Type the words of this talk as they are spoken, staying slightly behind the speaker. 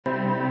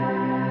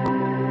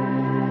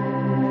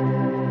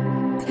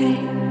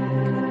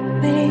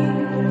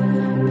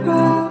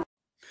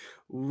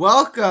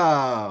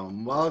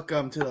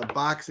Welcome to the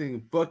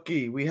Boxing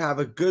Bookie. We have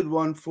a good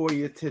one for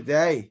you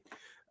today.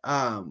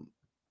 We're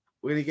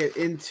gonna get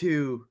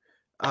into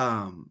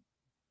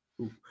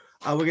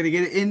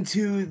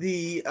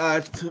the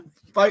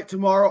fight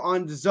tomorrow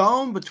on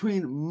DAZN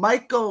between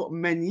Michael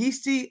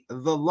Magnesi,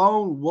 the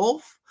Lone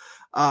Wolf,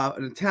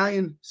 an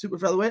Italian super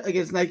featherweight,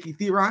 against Nike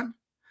Theran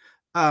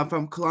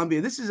from Colombia.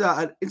 This is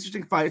an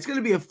interesting fight. It's going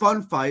to be a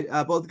fun fight.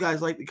 Both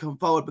guys like to come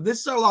forward, but this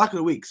is our lock of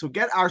the week. So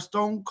get our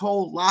Stone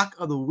Cold lock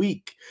of the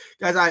week.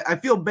 Guys, I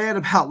feel bad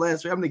about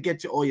last week. I'm going to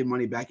get you all your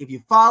money back. If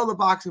you follow the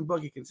Boxing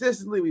Bookie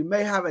consistently, we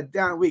may have a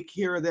down week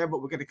here or there,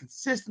 but we're going to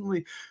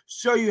consistently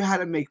show you how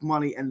to make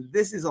money, and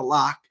this is a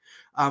lock.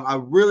 I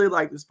really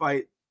like this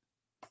fight.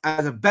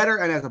 As a bettor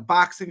and as a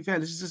boxing fan,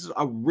 this is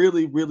a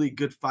really, really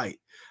good fight.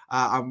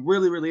 I'm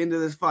really, really into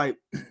this fight.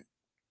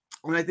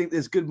 And I think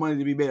there's good money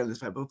to be made on this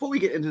fight. But before we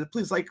get into it,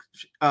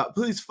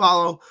 please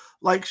follow,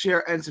 like,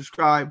 share, and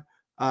subscribe.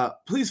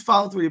 Please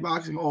follow 3D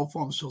Boxing on all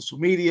forms of social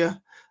media.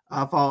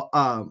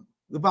 The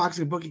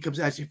Boxing Bookie comes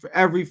at you for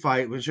every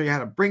fight. We'll show you how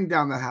to bring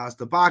down the house.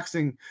 The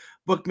boxing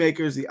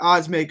bookmakers, the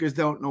odds makers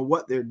don't know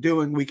what they're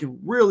doing. We can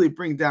really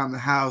bring down the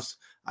house.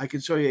 I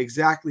can show you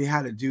exactly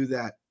how to do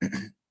that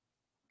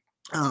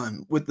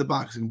with the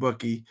Boxing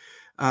Bookie.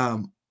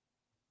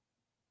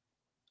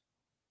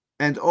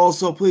 And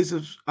also, please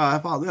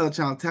follow the other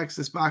channel,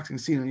 Texas Boxing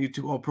Scene on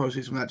YouTube. All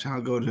proceeds from that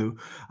channel go to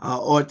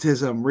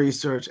Autism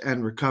Research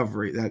and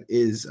Recovery. That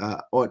is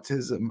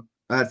autism.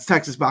 That's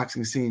Texas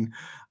Boxing Scene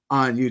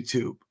on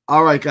YouTube.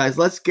 All right, guys,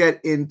 let's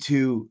get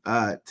into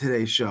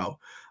today's show.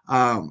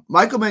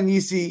 Michael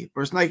Magnesi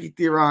versus Nike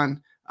Theran.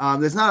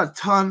 There's not a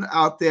ton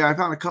out there. I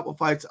found a couple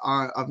fights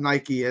of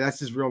Nike, and that's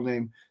his real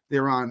name,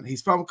 Theran.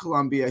 He's from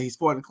Colombia. He's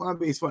fought in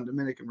Colombia. He's fought in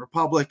Dominican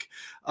Republic.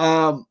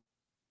 I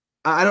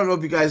don't know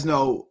if you guys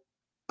know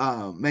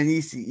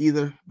Magnesi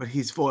either, but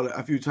he's fought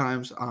a few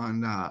times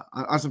on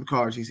some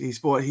cards. He's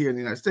fought here in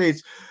the United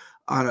States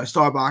on a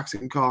Star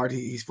Boxing card.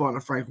 He's fought on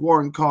a Frank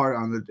Warren card,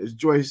 on the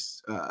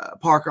Joyce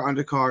Parker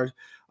undercard.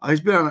 He's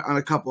been on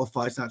a couple of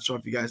fights. Not sure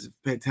if you guys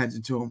have paid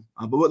attention to him,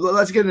 but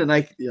let's get into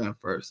Nike Theran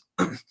first.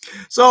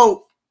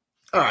 So,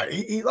 all right,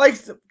 he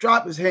likes to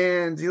drop his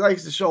hands. He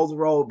likes to shoulder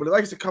roll, but he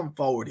likes to come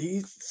forward.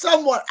 He's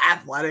somewhat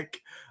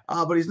athletic,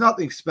 but he's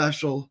nothing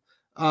special.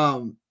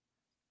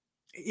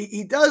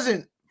 He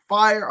doesn't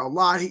fire a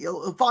lot.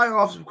 He'll fire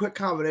off some quick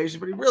combinations,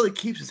 but he really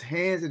keeps his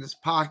hands in his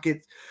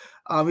pockets.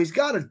 He's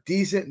got a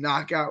decent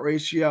knockout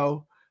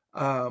ratio,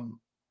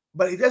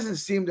 but he doesn't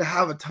seem to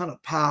have a ton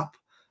of pop.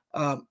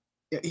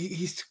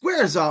 He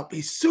squares up.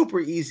 He's super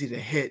easy to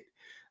hit.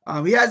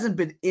 He hasn't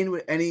been in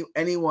with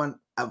anyone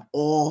of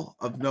all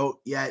of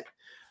note yet.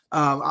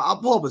 I'll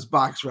pull up his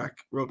box rec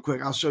real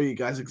quick. I'll show you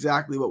guys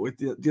exactly what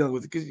we're dealing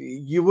with, because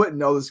you wouldn't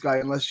know this guy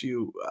unless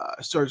you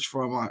search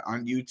for him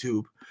on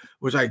YouTube,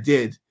 which I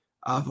did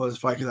for this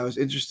fight because I was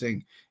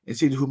interested in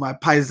seeing who my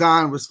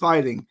paisan was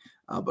fighting.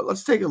 But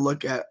let's take a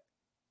look at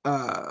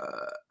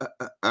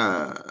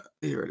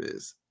here it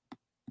is.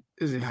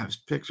 It doesn't even have his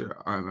picture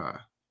on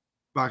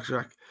box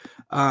rec.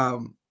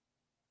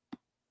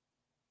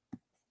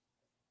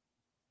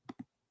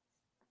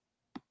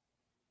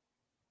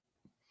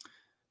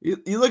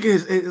 You look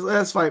at his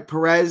last fight,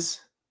 Perez,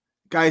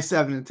 guy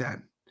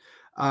 7-10.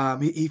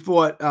 He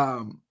fought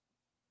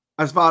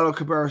Osvaldo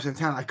Cabrera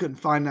Santana. I couldn't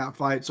find that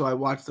fight, so I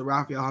watched the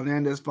Rafael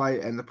Hernandez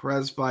fight and the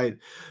Perez fight.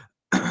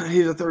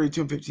 He's a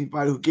 32-15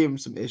 fighter who gave him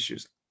some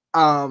issues.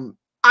 I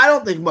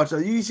don't think much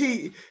of it. You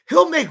see,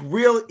 he'll make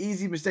real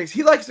easy mistakes.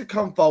 He likes to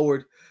come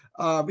forward.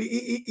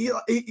 He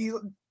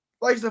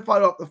likes to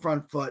fight off the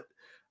front foot.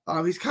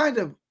 He's kind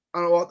of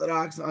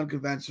unorthodox and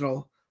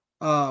unconventional.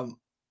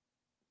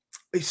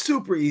 He's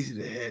super easy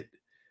to hit.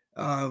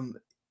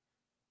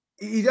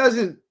 He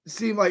doesn't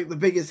seem like the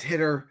biggest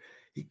hitter.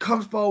 He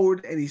comes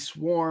forward and he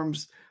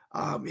swarms.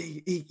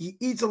 He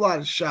eats a lot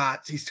of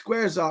shots. He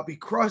squares up. He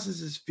crosses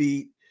his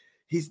feet.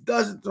 He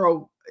doesn't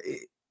throw,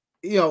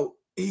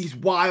 he's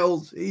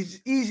wild.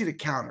 He's easy to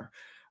counter.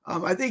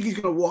 I think he's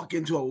going to walk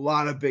into a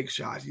lot of big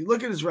shots. You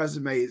look at his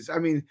resumes. I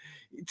mean,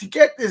 to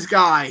get this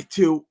guy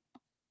to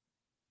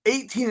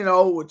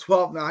 18-0 with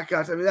 12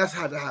 knockouts, I mean, that's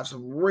had to have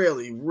some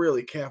really,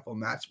 really careful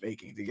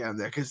matchmaking to get him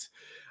there, because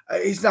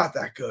he's not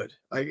that good.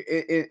 Like,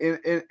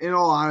 in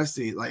all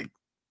honesty, like,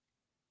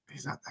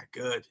 he's not that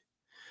good.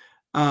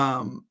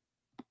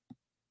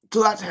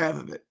 So that's half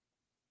of it.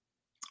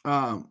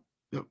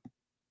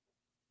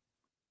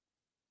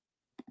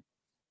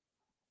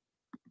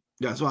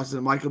 Yeah, so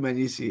watching Michael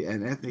Magnesi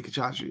and Anthony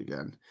Kachachi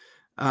again.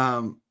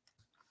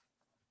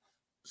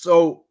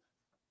 So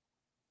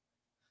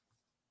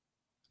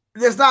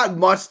there's not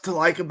much to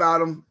like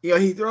about him.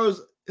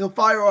 He'll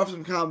fire off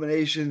some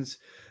combinations.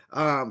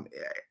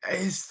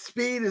 His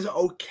speed is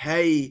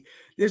okay.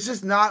 There's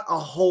just not a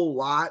whole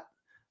lot.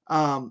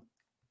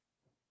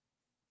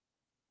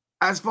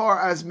 As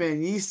far as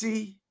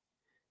Magnesi,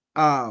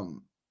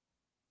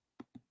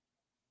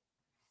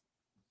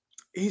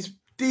 he's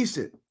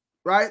decent.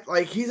 right?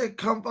 Like he's a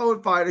come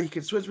forward fighter. He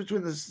can switch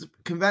between the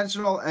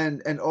conventional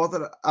and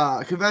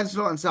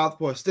conventional and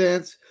southpaw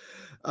stance.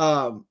 He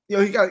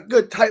got a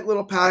good tight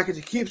little package.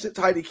 He keeps it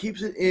tight. He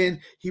keeps it in.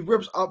 He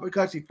rips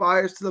uppercuts. He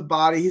fires to the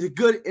body. He's a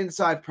good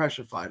inside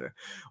pressure fighter.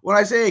 When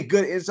I say a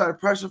good inside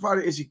pressure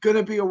fighter, is he going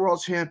to be a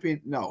world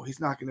champion? No, he's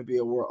not going to be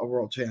a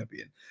world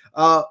champion.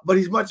 But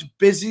he's much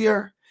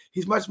busier.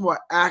 He's much more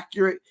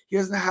accurate. He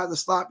doesn't have the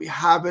sloppy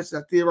habits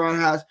that Theran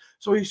has.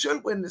 So he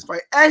should win this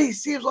fight. And he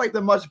seems like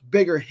the much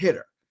bigger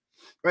hitter,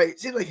 right? It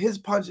seems like his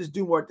punches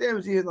do more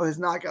damage, even though his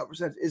knockout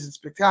percentage isn't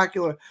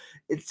spectacular.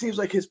 It seems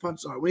like his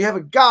punches are. When you have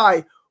a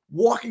guy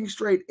walking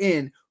straight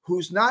in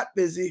who's not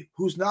busy,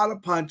 who's not a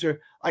puncher,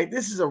 like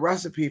this is a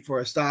recipe for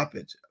a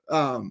stoppage.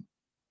 I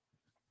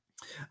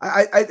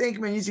think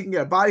Magnesi can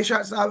get a body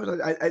shot stoppage.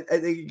 I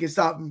think he can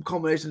stop him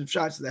culmination of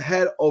shots to the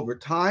head over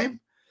time.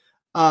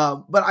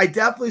 But I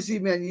definitely see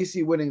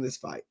Magnesi winning this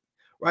fight,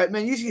 right?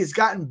 Magnesi has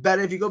gotten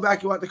better. If you go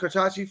back, you watch the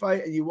Karchachi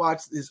fight and you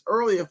watch his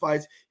earlier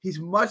fights, he's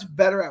much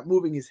better at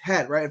moving his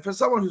head, right? And for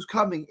someone who's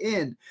coming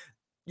in,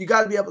 you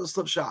got to be able to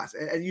slip shots.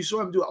 And you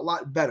saw him do a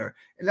lot better.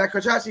 In that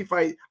Karchachi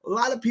fight, a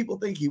lot of people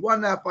think he won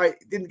that fight,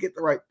 didn't get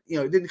the right,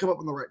 didn't come up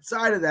on the right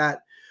side of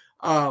that.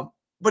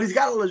 But he's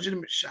got a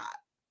legitimate shot,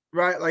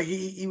 right? Like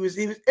he was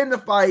in the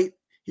fight.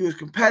 He was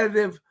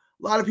competitive.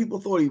 A lot of people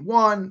thought he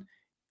won.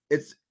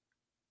 It's,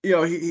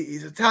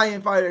 he's an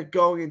Italian fighter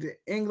going into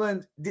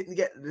England, didn't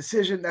get the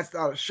decision. That's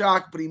not a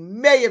shock, but he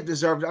may have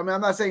deserved it. I mean,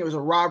 I'm not saying it was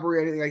a robbery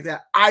or anything like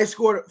that. I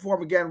scored it for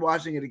him again,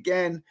 watching it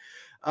again,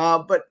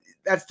 but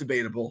that's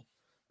debatable.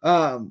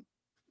 Again,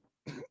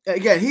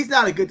 he's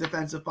not a good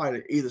defensive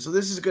fighter either, so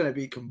this is going to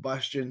be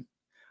combustion.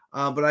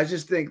 But I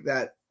just think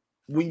that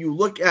when you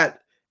look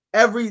at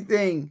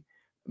everything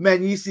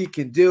Magnesi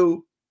can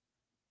do,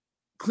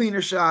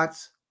 cleaner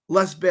shots,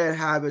 less bad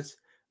habits,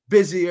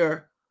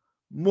 busier,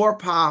 more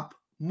pop,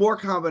 more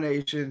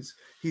combinations.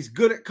 He's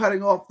good at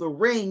cutting off the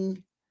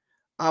ring,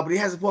 but he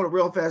hasn't fought a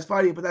real fast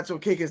fighter, but that's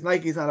okay because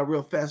Nike's not a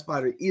real fast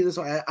fighter either,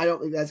 so I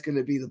don't think that's going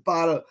to be the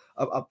bottom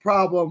of a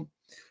problem.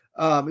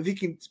 If he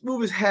can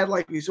move his head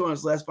like we saw in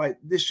his last fight,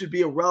 this should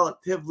be a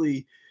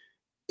relatively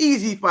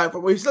easy fight for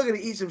him. He's still going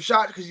to eat some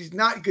shots because he's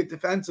not good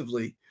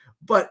defensively,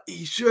 but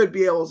he should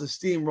be able to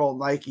steamroll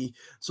Nike.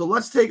 So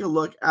let's take a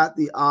look at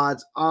the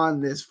odds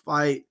on this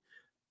fight.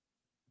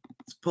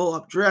 Let's pull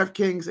up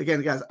DraftKings.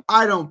 Again, guys,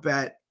 I don't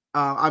bet.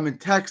 I'm in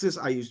Texas.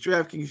 I use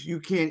DraftKings. You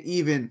can't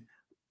even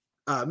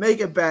make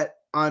a bet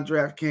on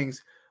DraftKings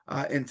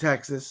in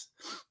Texas.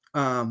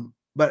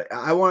 But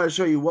I want to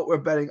show you what we're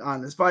betting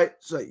on this fight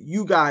so that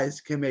you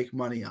guys can make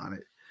money on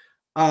it.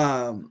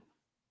 All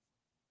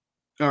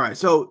right.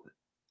 So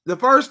the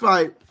first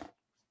fight.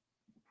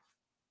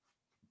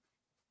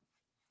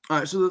 All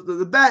right. So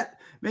the bet,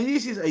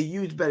 Magnesi is a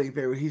huge betting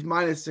favorite. He's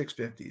minus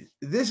 650.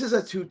 This is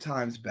a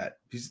 2x bet.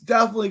 He's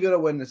definitely going to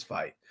win this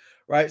fight.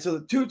 Right, so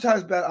the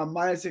 2x bet on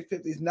minus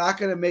 650 is not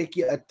going to make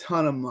you a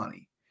ton of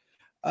money.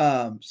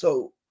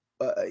 So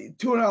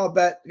 $200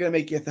 bet going to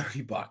make you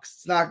 $30.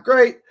 It's not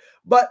great,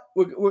 but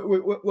we're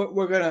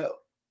gonna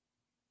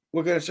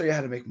show you how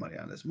to make money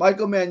on this.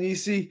 Michael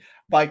Magnesi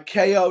by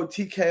KO,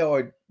 TKO,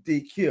 or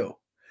DQ.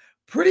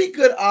 Pretty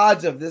good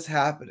odds of this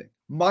happening.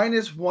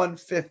 Minus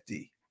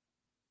 150.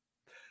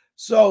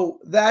 So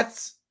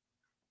that's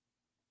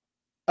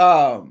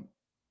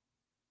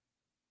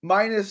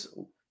minus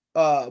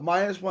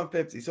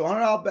 150. So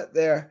 $100 bet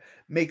there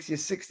makes you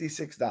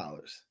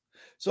 $66.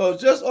 So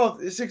just off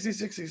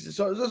 $66.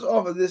 So just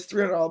off of this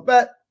 $300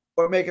 bet,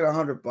 we're making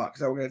 $100. Now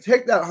we're going to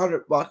take that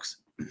 $100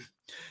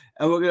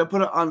 and we're going to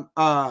put it on.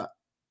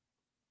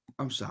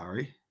 I'm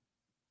sorry.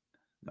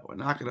 No, we're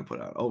not going to put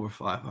it on over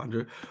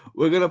 500.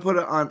 We're going to put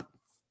it on.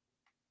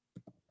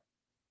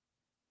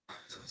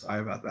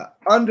 Sorry about that.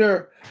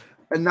 Under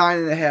a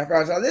 9.5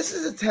 rounds. Now this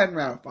is a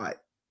 10-round fight.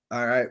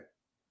 All right.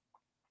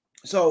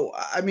 So,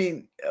 I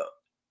mean,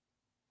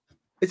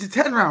 it's a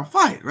 10-round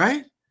fight,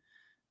 right?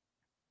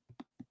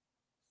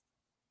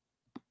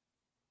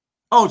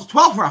 Oh, it's a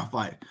 12-round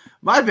fight.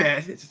 My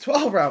bad. It's a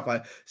 12-round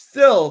fight.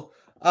 Still,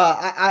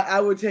 I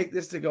would take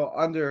this to go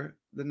under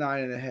the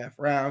 9.5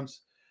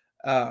 rounds.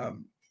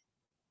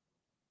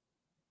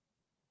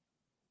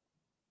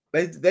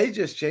 They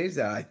just changed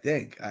that, I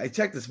think. I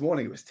checked this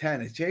morning. It was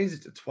 10. They changed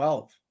it to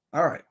 12.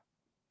 All right.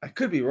 I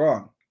could be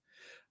wrong.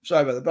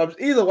 Sorry about that.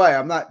 But either way,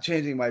 I'm not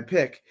changing my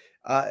pick.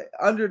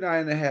 Under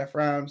 9.5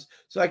 rounds.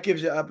 So that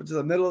gives you up until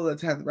the middle of the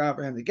 10th round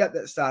for him to get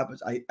that stoppage.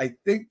 I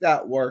think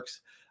that works.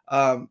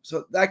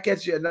 So that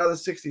gets you another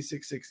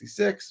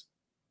 66.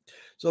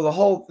 So the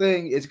whole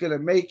thing is going to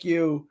make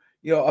you,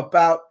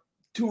 about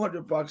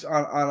 $200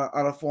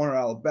 on a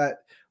 $400 bet.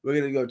 We're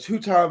going to go 2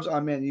 times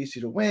on Magnesi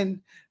to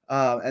win.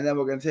 And then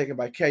we're going to take him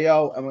by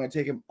KO, and we're going to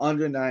take him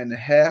under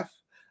 9.5.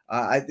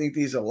 I think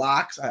these are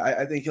locks.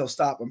 I think he'll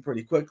stop him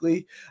pretty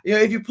quickly.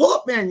 If you pull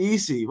up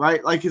Magnesi,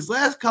 right, like his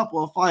last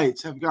couple of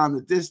fights have gone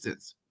the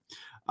distance.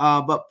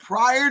 But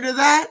prior to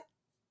that,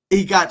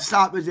 he got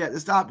stoppage at the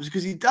stoppage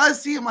because he does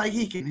seem like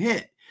he can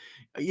hit.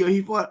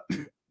 He fought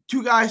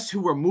 2 guys who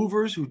were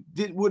movers who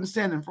wouldn't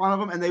stand in front of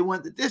him, and they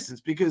went the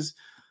distance because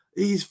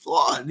he's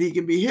flawed. He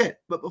can be hit.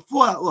 But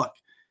before that, look,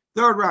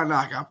 3rd round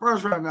knockout,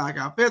 1st round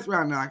knockout, 5th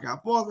round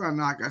knockout, 4th round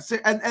knockout.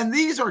 And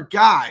these are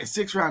guys,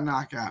 6th round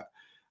knockout,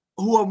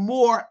 who are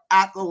more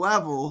at the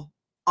level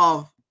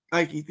of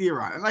Nike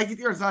Theran. And Nike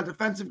Theran's not a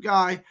defensive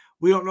guy.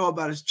 We don't know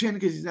about his chin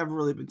because he's never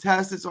really been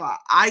tested. So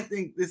I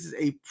think this is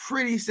a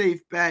pretty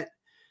safe bet.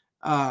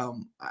 I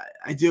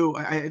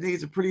think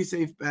it's a pretty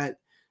safe bet.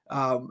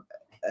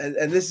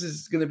 And this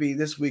is going to be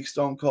this week's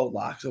Stone Cold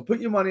Lock. So put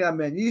your money on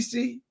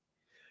Magnesi.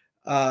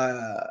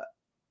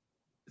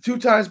 2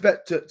 times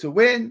bet to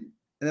win.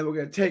 And then we're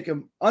going to take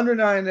him under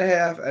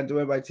 9.5 and to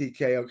win by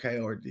TKO,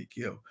 KO, or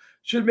DQ.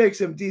 Should make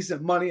some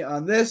decent money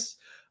on this.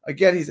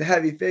 Again, he's a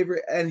heavy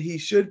favorite, and he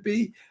should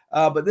be.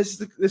 But this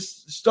is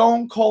this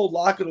Stone Cold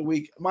Lock of the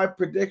week. My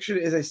prediction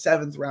is a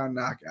 7th round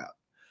knockout.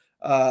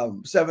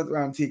 7th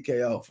round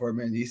TKO for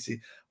Magnesi.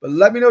 But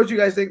let me know what you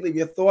guys think. Leave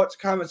your thoughts,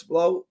 comments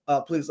below.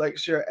 Please like,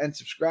 share, and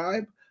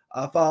subscribe.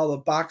 Follow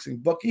the Boxing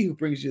Bookie, who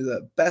brings you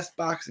the best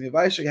boxing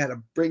advice. Show you how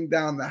to bring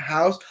down the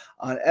house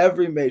on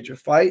every major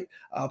fight.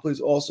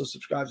 Please also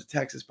subscribe to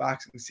Texas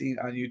Boxing Scene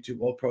on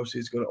YouTube. All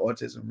proceeds go to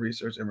Autism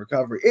Research and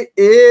Recovery. It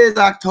is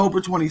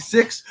October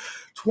 26,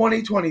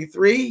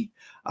 2023.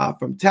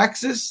 From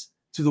Texas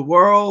to the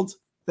world,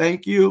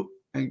 thank you,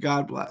 and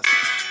God bless.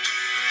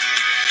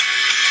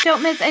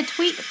 Don't miss a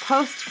tweet,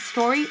 post,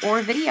 story,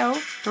 or video.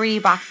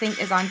 3D Boxing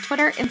is on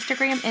Twitter,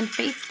 Instagram, and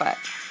Facebook.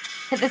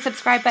 Hit the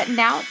subscribe button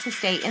now to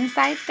stay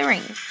inside the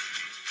ring.